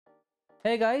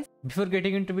Hey guys, before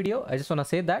getting into video, I just want to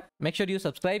say that make sure you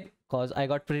subscribe cause I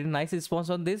got pretty nice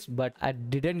response on this, but I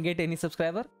didn't get any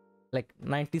subscriber. Like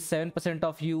 97%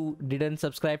 of you didn't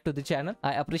subscribe to the channel.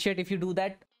 I appreciate if you do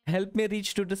that. Help me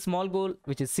reach to the small goal,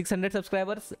 which is 600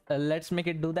 subscribers. Let's make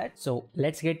it do that. So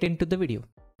let's get into the video.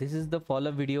 This is the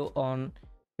follow video on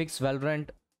Fix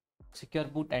Valorant secure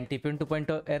boot and TPM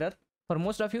 2.0 error. For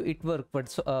most of you it worked, but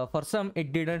for some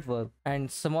it didn't work,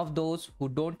 and some of those who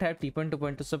don't have TPM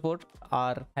 2.0 support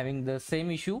are having the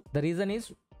same issue. The reason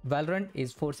is Valorant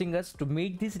is forcing us to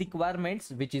meet these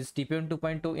requirements, which is TPM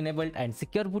 2.0 enabled and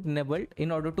secure boot enabled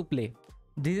in order to play.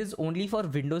 This is only for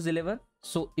Windows 11.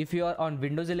 So if you are on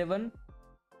Windows 11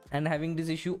 and having this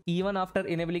issue even after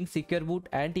enabling secure boot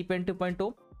and TPM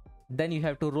 2.0, then you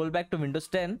have to roll back to Windows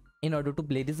 10 in order to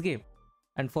play this game.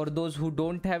 And for those who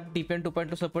don't have TPM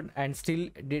 2.0 support and still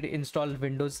did install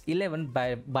Windows 11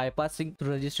 by bypassing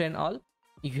through registry and all,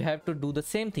 you have to do the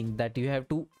same thing, that you have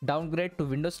to downgrade to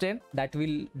Windows 10. That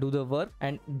will do the work,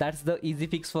 and that's the easy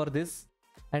fix for this.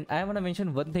 And I want to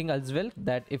mention one thing as well,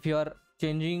 that if you are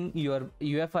changing your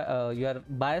UEFI your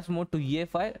BIOS mode to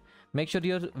UEFI, make sure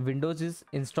your Windows is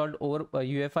installed over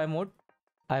UEFI mode.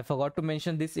 I forgot to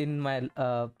mention this in my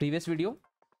previous video.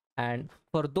 And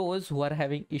for those who are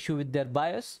having issue with their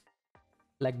BIOS,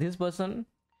 like this person,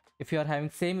 if you are having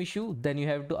same issue, then you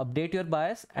have to update your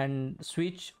BIOS and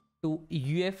switch to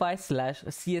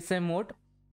UEFI/CSM mode.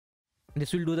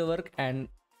 This will do the work, and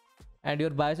your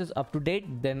BIOS is up to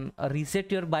date. Then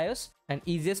reset your BIOS, and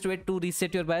easiest way to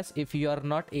reset your BIOS if you are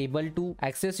not able to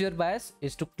access your BIOS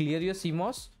is to clear your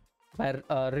CMOS by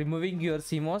removing your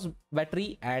CMOS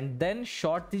battery and then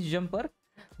short this jumper.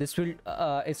 This will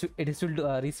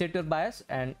reset your BIOS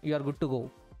and you are good to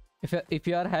go. If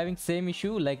you are having same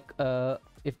issue, like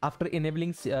if after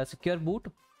enabling secure boot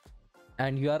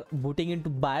and you are booting into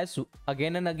BIOS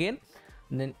again and again,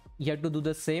 then you have to do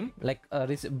the same, like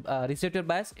reset your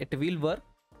BIOS. It will work.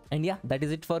 And yeah, that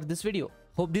is it for this video.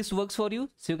 Hope this works for you.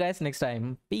 See you guys next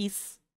time. Peace.